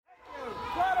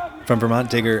From Vermont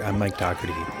Digger, I'm Mike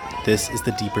Dougherty. This is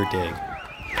The Deeper Dig.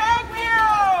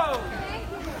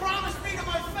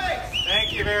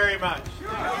 Thank you very much.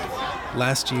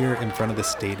 Last year, in front of the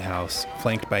State House,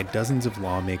 flanked by dozens of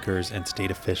lawmakers and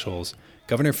state officials,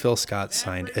 Governor Phil Scott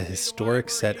signed a historic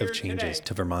set of changes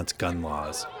to Vermont's gun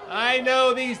laws. I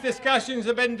know these discussions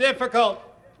have been difficult,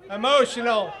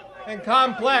 emotional, and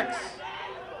complex.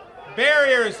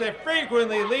 Barriers that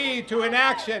frequently lead to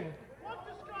inaction.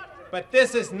 But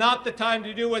this is not the time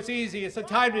to do what's easy. It's the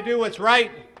time to do what's right.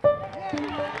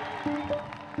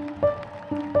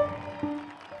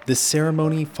 This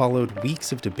ceremony followed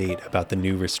weeks of debate about the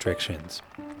new restrictions.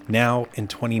 Now, in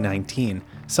 2019,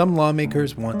 some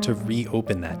lawmakers want to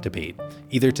reopen that debate,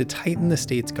 either to tighten the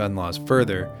state's gun laws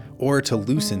further or to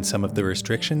loosen some of the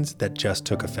restrictions that just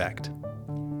took effect.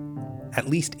 At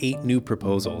least 8 new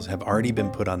proposals have already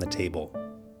been put on the table.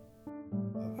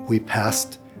 We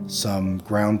passed some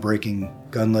groundbreaking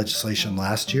gun legislation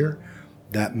last year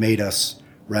that made us,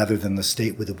 rather than the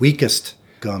state with the weakest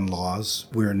gun laws,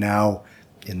 we're now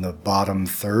in the bottom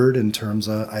third in terms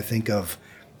of, I think, of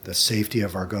the safety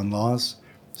of our gun laws.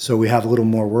 So we have a little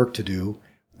more work to do.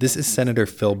 This is Senator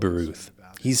Phil Baruth.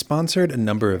 He's sponsored a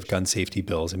number of gun safety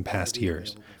bills in past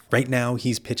years. Right now,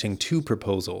 he's pitching 2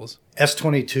 proposals.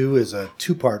 S-22 is a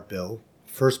 2-part bill.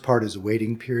 First part is a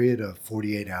waiting period of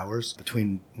 48 hours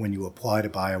between when you apply to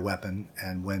buy a weapon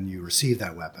and when you receive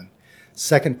that weapon.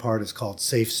 Second part is called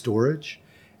safe storage,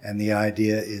 and the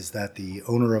idea is that the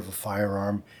owner of a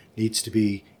firearm needs to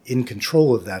be in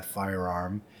control of that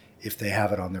firearm. If they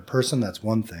have it on their person, that's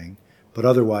one thing, but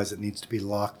otherwise it needs to be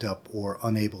locked up or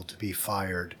unable to be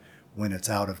fired when it's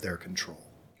out of their control.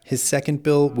 His second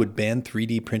bill would ban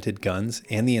 3D printed guns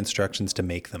and the instructions to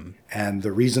make them. And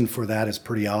the reason for that is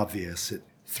pretty obvious.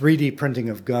 3D printing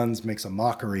of guns makes a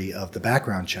mockery of the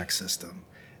background check system.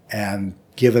 And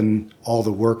given all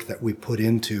the work that we put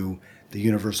into the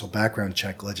universal background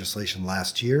check legislation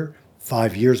last year,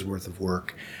 5 years worth of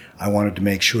work, I wanted to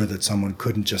make sure that someone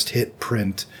couldn't just hit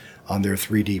print on their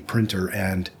 3D printer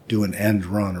and do an end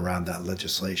run around that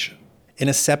legislation. In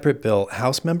a separate bill,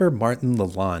 House member Martin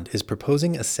Lalonde is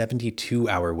proposing a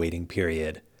 72-hour waiting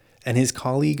period, and his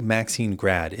colleague Maxine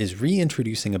Grad is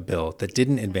reintroducing a bill that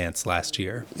didn't advance last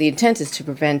year. The intent is to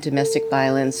prevent domestic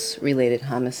violence-related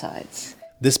homicides.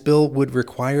 This bill would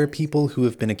require people who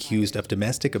have been accused of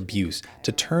domestic abuse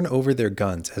to turn over their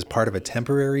guns as part of a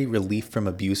temporary relief from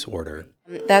abuse order.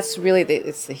 That's really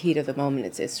it's the heat of the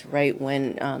moment. It's right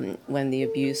when the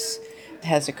abuse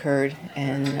has occurred,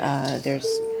 and there's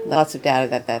lots of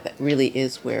data that really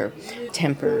is where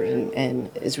temper and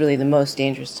is really the most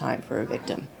dangerous time for a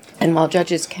victim. And while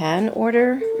judges can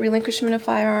order relinquishment of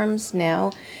firearms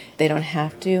now, they don't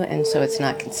have to, and so it's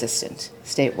not consistent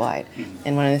statewide.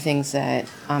 And one of the things that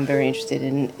I'm very interested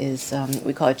in is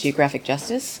we call it geographic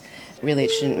justice. Really,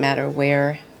 it shouldn't matter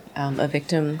where a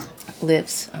victim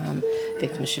lives.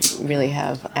 Victims should really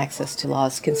have access to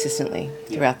laws consistently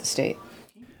throughout the state.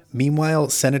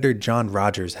 Meanwhile, Senator John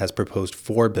Rogers has proposed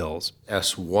 4 bills.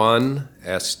 S1,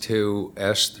 S2,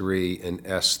 S3, and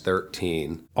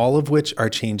S13. All of which are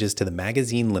changes to the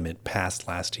magazine limit passed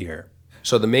last year.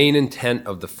 So the main intent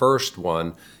of the first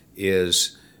one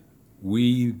is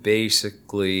we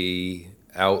basically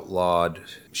outlawed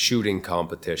shooting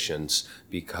competitions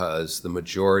because the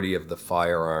majority of the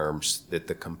firearms that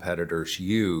the competitors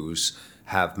use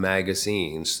have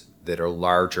magazines that are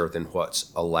larger than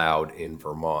what's allowed in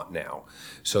Vermont now.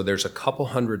 So there's a couple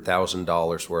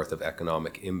 $100,000 worth of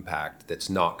economic impact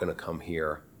that's not going to come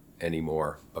here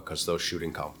anymore because those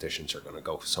shooting competitions are going to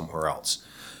go somewhere else.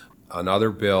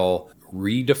 Another bill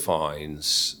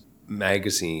redefines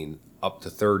magazine up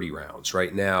to 30 rounds.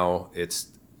 Right now it's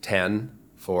 10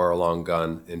 for a long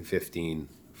gun and 15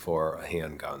 for a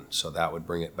handgun. So that would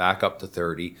bring it back up to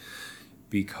 30,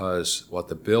 because what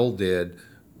the bill did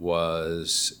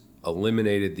was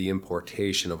eliminated the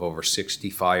importation of over 60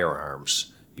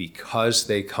 firearms because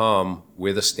they come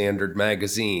with a standard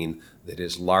magazine that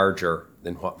is larger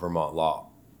than what Vermont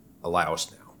law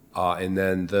allows now. And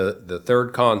then the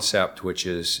third concept, which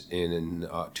is in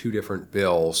 2 different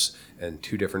bills and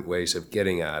 2 different ways of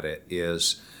getting at it,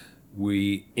 is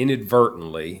we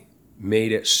inadvertently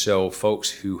made it so folks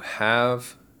who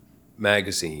have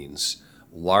magazines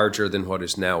larger than what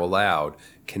is now allowed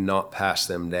cannot pass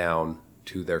them down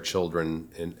to their children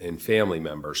and family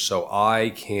members. So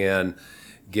I can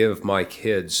give my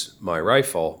kids my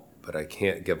rifle but I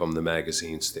can't give them the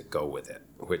magazines that go with it,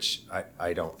 which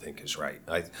I don't think is right.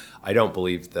 I don't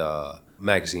believe the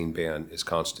magazine ban is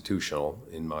constitutional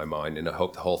in my mind, and I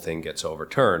hope the whole thing gets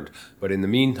overturned. But in the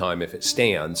meantime, if it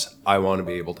stands, I want to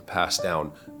be able to pass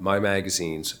down my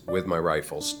magazines with my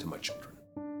rifles to my children.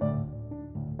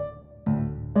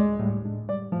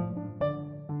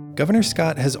 Governor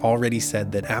Scott has already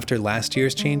said that after last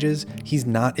year's changes, he's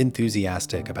not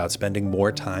enthusiastic about spending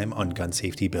more time on gun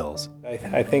safety bills.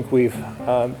 I think we've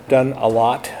done a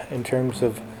lot in terms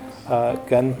of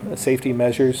gun safety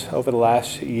measures over the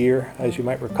last year, as you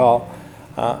might recall,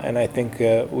 and I think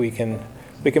we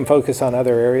can focus on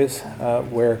other areas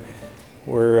where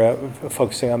we're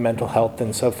focusing on mental health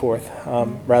and so forth,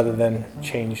 rather than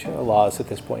change laws at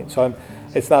this point. So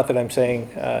it's not that I'm saying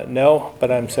no,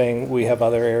 but I'm saying we have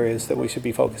other areas that we should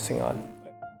be focusing on.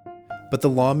 But the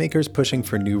lawmakers pushing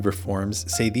for new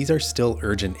reforms say these are still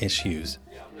urgent issues.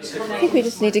 I think we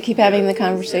just need to keep having the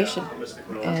conversation.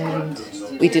 And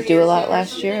we did do a lot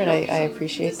last year, and I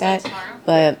appreciate that.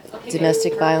 But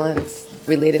domestic violence,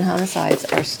 related homicides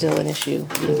are still an issue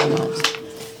in Vermont.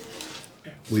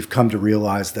 We've come to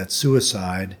realize that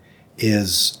suicide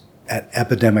is at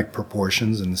epidemic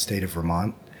proportions in the state of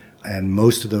Vermont, and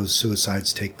most of those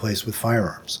suicides take place with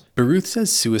firearms. Baruth says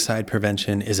suicide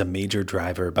prevention is a major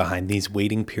driver behind these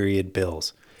waiting period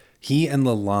bills. He and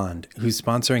Lalonde, who's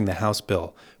sponsoring the House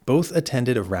bill, both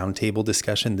attended a roundtable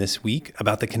discussion this week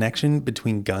about the connection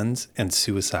between guns and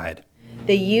suicide.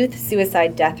 The youth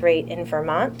suicide death rate in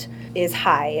Vermont is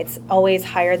high. It's always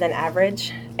higher than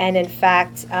average. And in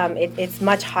fact, it's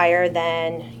much higher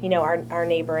than, our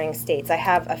neighboring states. I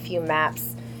have a few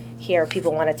maps here.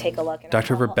 People want to take a look.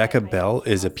 Dr. Rebecca Bell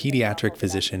is a pediatric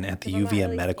physician at the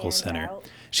UVM Medical Center.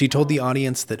 She told the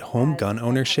audience that home gun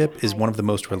ownership is one of the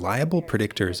most reliable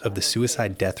predictors of the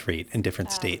suicide death rate in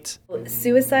different states.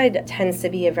 Suicide tends to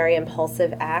be a very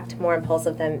impulsive act, more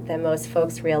impulsive than most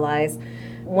folks realize.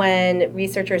 When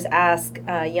researchers ask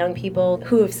young people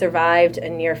who have survived a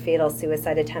near-fatal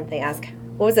suicide attempt, they ask,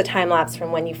 what was the time lapse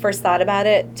from when you first thought about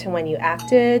it to when you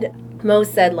acted?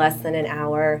 Most said less than an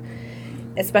hour.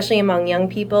 Especially among young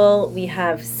people, we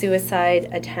have suicide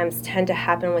attempts tend to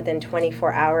happen within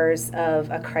 24 hours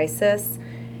of a crisis.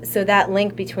 So that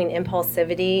link between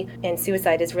impulsivity and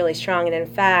suicide is really strong. And in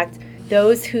fact,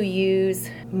 those who use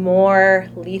more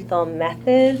lethal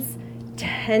methods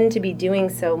tend to be doing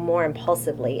so more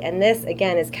impulsively. And this,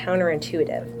 again, is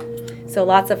counterintuitive. So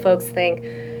lots of folks think,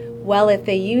 well, if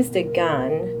they used a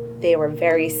gun, they were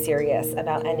very serious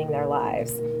about ending their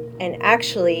lives. And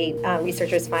actually,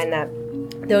 researchers find that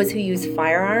those who use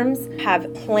firearms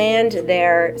have planned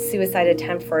their suicide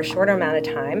attempt for a shorter amount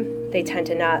of time. They tend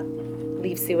to not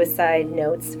leave suicide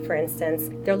notes, for instance.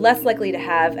 They're less likely to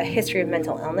have a history of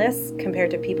mental illness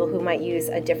compared to people who might use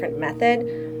a different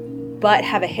method, but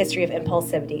have a history of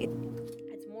impulsivity.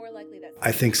 It's more likely that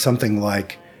I think something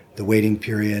like the waiting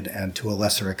period and to a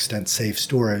lesser extent safe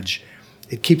storage,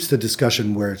 it keeps the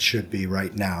discussion where it should be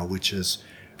right now, which is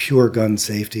pure gun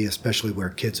safety, especially where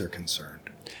kids are concerned.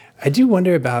 I do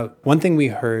wonder about one thing we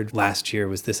heard last year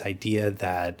was this idea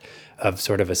that of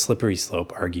sort of a slippery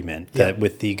slope argument that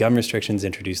with the gun restrictions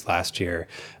introduced last year,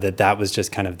 that was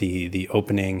just kind of the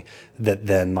opening that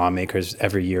then lawmakers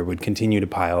every year would continue to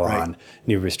pile on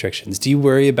new restrictions. Do you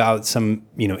worry about some,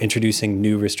 introducing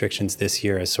new restrictions this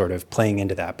year as sort of playing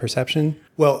into that perception?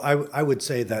 Well, I would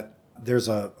say that there's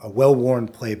a well-worn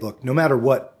playbook, no matter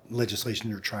what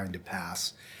legislation you're trying to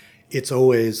pass. It's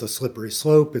always a slippery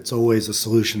slope. It's always a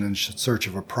solution in search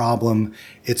of a problem.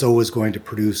 It's always going to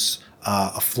produce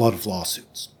a flood of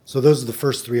lawsuits. So those are the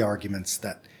first three arguments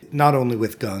that not only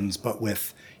with guns, but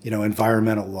with,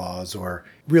 environmental laws or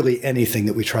really anything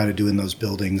that we try to do in those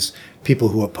buildings, people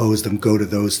who oppose them go to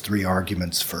those three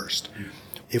arguments first.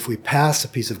 If we pass a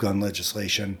piece of gun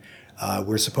legislation,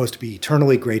 we're supposed to be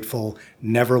eternally grateful,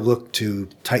 never look to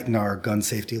tighten our gun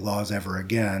safety laws ever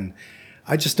again.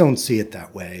 I just don't see it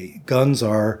that way. Guns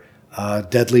are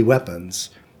deadly weapons,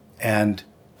 and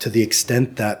to the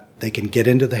extent that they can get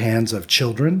into the hands of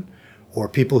children or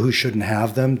people who shouldn't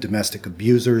have them, domestic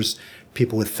abusers,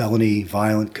 people with felony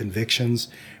violent convictions,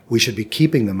 we should be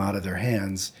keeping them out of their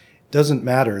hands. It doesn't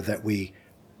matter that we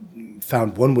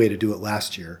found one way to do it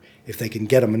last year. If they can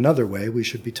get them another way, we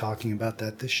should be talking about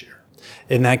that this year.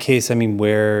 In that case,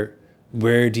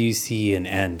 where do you see an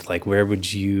end? Like, where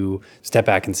would you step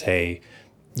back and say,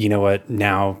 you know what,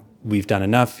 now we've done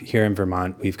enough here in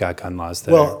Vermont, we've got gun laws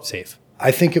that are safe?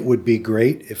 I think it would be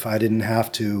great if I didn't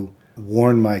have to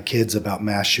warn my kids about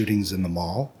mass shootings in the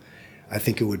mall. I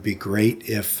think it would be great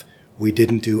if we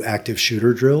didn't do active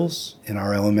shooter drills in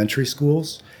our elementary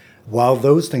schools. While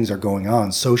those things are going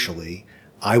on socially,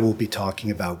 I will be talking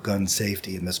about gun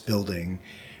safety in this building.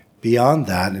 Beyond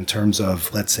that, in terms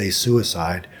of, let's say,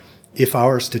 suicide, if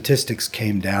our statistics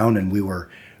came down and we were,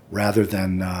 rather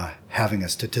than having a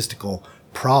statistical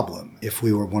problem, if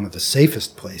we were one of the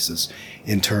safest places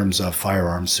in terms of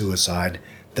firearm suicide,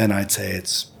 then I'd say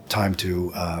it's time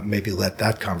to maybe let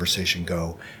that conversation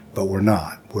go. But we're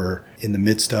not. We're in the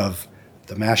midst of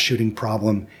the mass shooting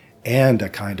problem and a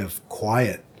kind of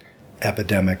quiet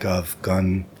epidemic of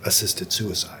gun-assisted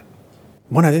suicide.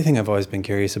 One other thing I've always been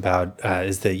curious about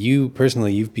is that you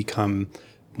personally, you've become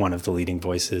one of the leading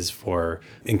voices for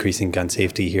increasing gun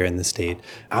safety here in the state.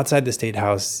 Outside the State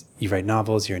House, you write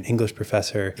novels, you're an English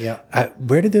professor. Yeah.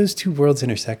 Where do those two worlds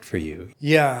intersect for you?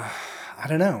 Yeah, I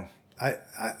don't know.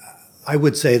 I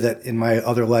would say that in my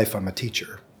other life, I'm a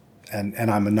teacher, and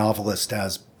I'm a novelist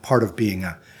as part of being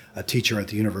a teacher at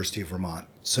the University of Vermont.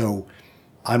 So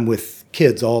I'm with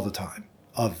kids all the time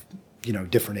of,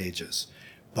 different ages.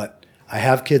 But I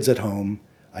have kids at home.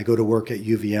 I go to work at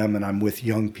UVM and I'm with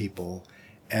young people.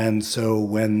 And so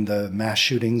when the mass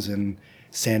shootings in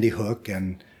Sandy Hook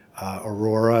and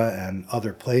Aurora and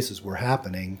other places were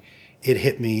happening, it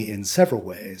hit me in several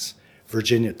ways.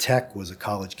 Virginia Tech was a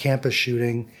college campus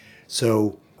shooting.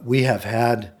 So we have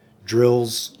had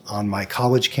drills on my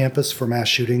college campus for mass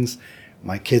shootings.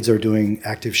 My kids are doing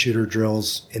active shooter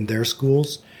drills in their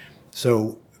schools.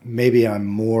 So maybe I'm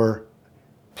more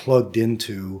plugged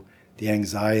into the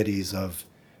anxieties of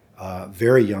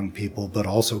very young people, but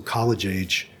also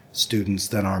college-age students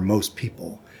than are most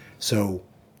people. So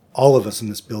all of us in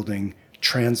this building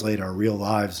translate our real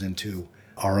lives into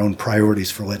our own priorities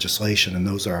for legislation, and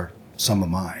those are some of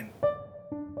mine.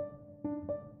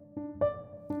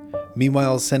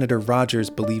 Meanwhile, Senator Rogers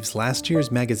believes last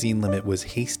year's magazine limit was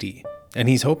hasty, and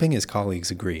he's hoping his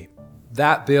colleagues agree.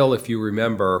 That bill, if you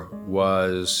remember,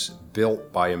 was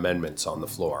built by amendments on the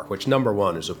floor, which, number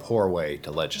one, is a poor way to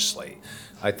legislate.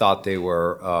 I thought they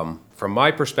were, from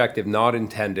my perspective, not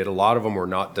intended. A lot of them were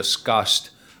not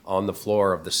discussed on the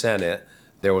floor of the Senate.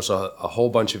 There was a whole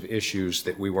bunch of issues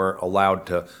that we weren't allowed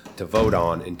to vote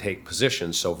on and take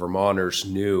positions, so Vermonters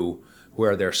knew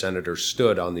where their senators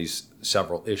stood on these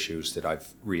several issues that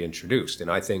I've reintroduced.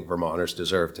 And I think Vermonters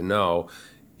deserve to know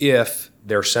if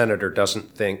their senator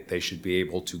doesn't think they should be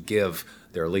able to give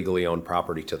their legally owned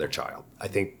property to their child. I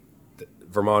think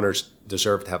Vermonters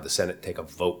deserve to have the Senate take a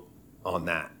vote on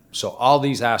that. So all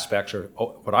these aspects are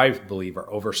what I believe are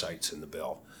oversights in the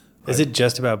bill. Is it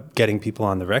just about getting people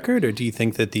on the record, or do you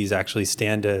think that these actually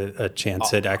stand a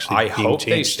chance at actually being changed? I hope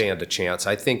they stand a chance.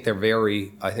 I think they're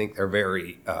very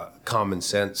common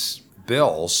sense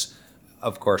bills.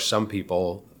 Of course, some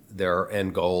people, their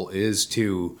end goal is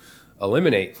to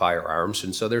eliminate firearms,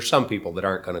 and so there's some people that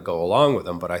aren't going to go along with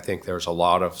them, but I think there's a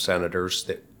lot of senators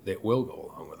that will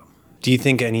go along with them. Do you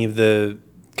think any of the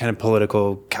kind of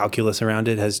political calculus around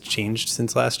it has changed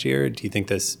since last year? Do you think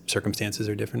the circumstances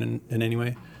are different in any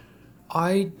way?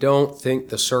 I don't think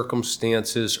the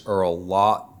circumstances are a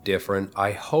lot different.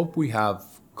 I hope we have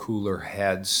cooler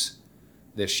heads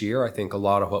this year. I think a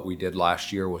lot of what we did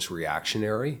last year was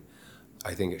reactionary.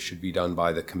 I think it should be done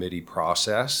by the committee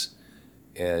process.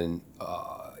 And,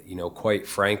 quite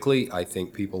frankly, I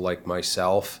think people like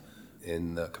myself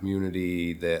in the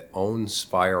community that owns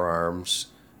firearms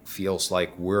feels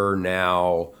like we're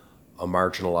now a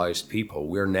marginalized people.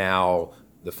 We're now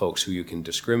the folks who you can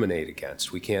discriminate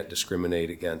against. We can't discriminate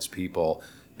against people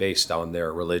based on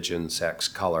their religion, sex,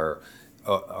 color,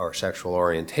 or sexual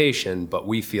orientation, but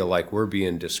we feel like we're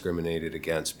being discriminated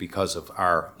against because of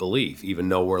our belief. Even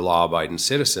though we're law-abiding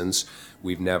citizens,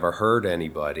 we've never hurt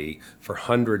anybody. For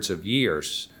hundreds of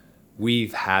years,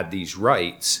 we've had these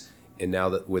rights, and now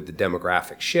that with the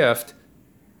demographic shift,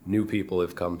 new people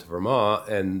have come to Vermont,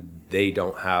 and they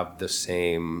don't have the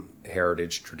same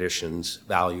heritage, traditions,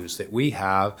 values that we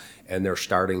have, and they're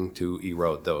starting to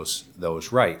erode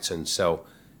those rights. And so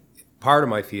part of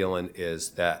my feeling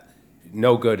is that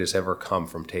no good has ever come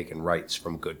from taking rights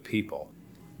from good people.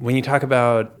 When you talk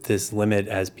about this limit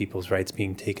as people's rights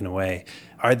being taken away,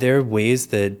 are there ways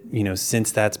that,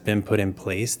 since that's been put in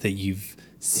place, that you've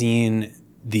seen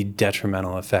the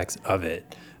detrimental effects of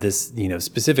it? This,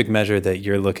 specific measure that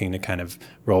you're looking to kind of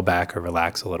roll back or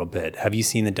relax a little bit. Have you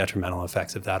seen the detrimental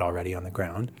effects of that already on the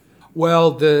ground?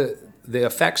 Well, the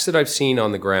effects that I've seen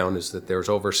on the ground is that there's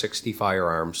over 60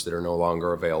 firearms that are no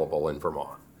longer available in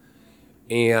Vermont.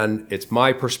 And it's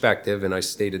my perspective, and I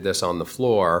stated this on the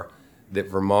floor, that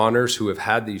Vermonters who have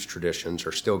had these traditions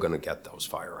are still going to get those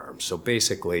firearms. So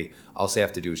basically, all they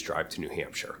have to do is drive to New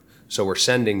Hampshire. So we're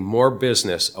sending more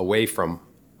business away from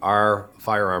our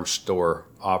firearms store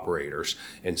operators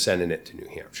and sending it to New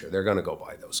Hampshire. They're going to go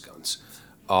buy those guns.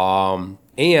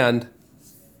 And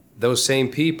those same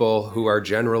people who are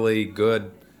generally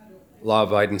good,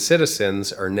 law-abiding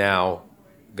citizens are now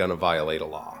going to violate a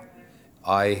law.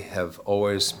 I have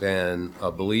always been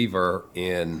a believer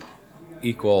in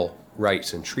equal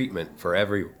rights and treatment for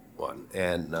everyone.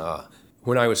 And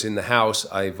when I was in the House,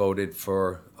 I voted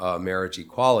for marriage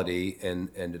equality and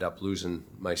ended up losing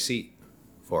my seat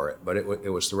for it. But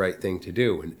it was the right thing to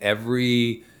do. And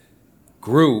every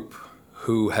group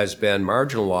who has been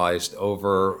marginalized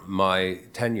over my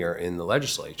tenure in the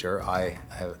legislature, I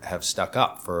have stuck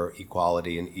up for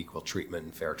equality and equal treatment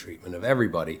and fair treatment of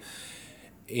everybody.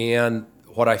 And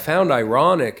what I found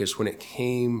ironic is when it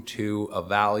came to a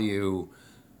value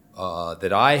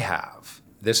that I have,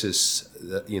 this is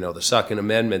the Second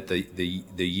Amendment, the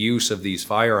use of these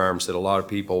firearms that a lot of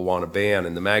people want to ban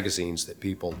in the magazines that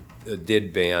people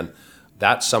did ban.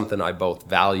 That's something I both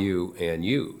value and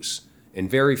use. And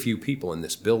very few people in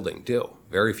this building do.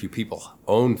 Very few people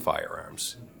own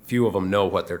firearms. Few of them know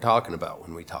what they're talking about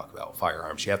when we talk about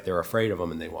firearms, yet they're afraid of them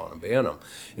and they want to ban them.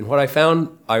 And what I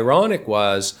found ironic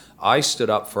was I stood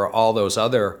up for all those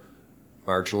other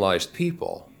marginalized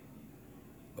people,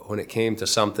 but when it came to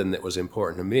something that was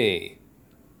important to me,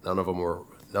 none of them were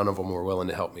willing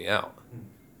to help me out.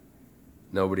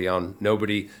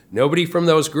 Nobody from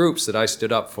those groups that I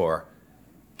stood up for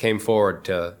came forward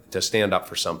to stand up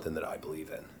for something that I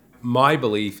believe in. My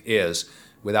belief is,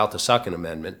 without the Second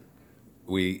Amendment,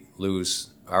 we lose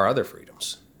our other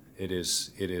freedoms. It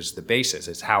is the basis.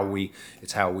 It's how we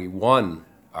won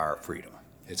our freedom.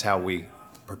 It's how we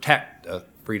protect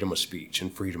freedom of speech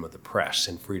and freedom of the press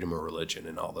and freedom of religion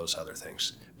and all those other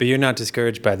things. But you're not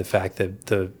discouraged by the fact that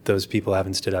those people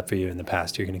haven't stood up for you in the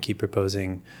past. You're going to keep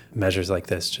proposing measures like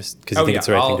this just because you think it's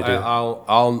the right thing to do.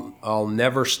 I'll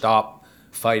never stop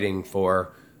fighting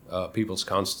for people's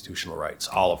constitutional rights,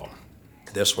 all of them.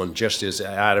 This one just as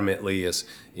adamantly as,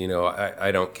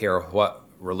 I don't care what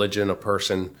religion a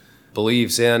person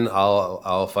believes in,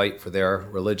 I'll fight for their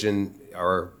religion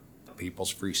or people's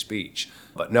free speech.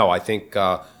 But no, I think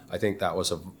that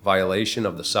was a violation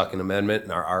of the Second Amendment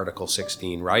and our Article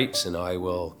 16 rights, and I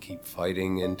will keep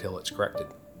fighting until it's corrected.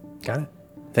 Got it.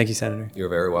 Thank you, Senator. You're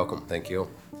very welcome. Thank you.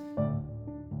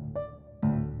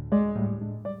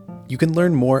 You can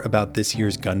learn more about this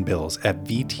year's gun bills at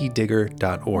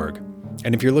vtdigger.org.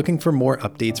 And if you're looking for more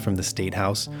updates from the State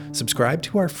House, subscribe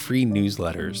to our free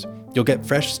newsletters. You'll get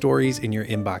fresh stories in your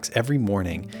inbox every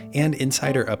morning and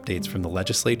insider updates from the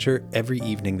legislature every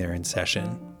evening they're in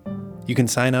session. You can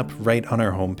sign up right on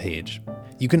our homepage.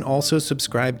 You can also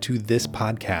subscribe to this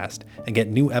podcast and get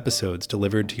new episodes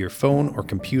delivered to your phone or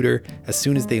computer as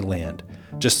soon as they land.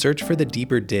 Just search for The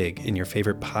Deeper Dig in your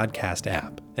favorite podcast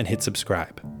app and hit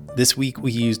subscribe. This week,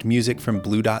 we used music from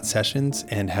Blue Dot Sessions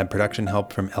and had production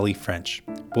help from Ellie French.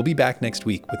 We'll be back next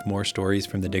week with more stories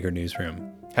from the Digger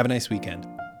Newsroom. Have a nice weekend.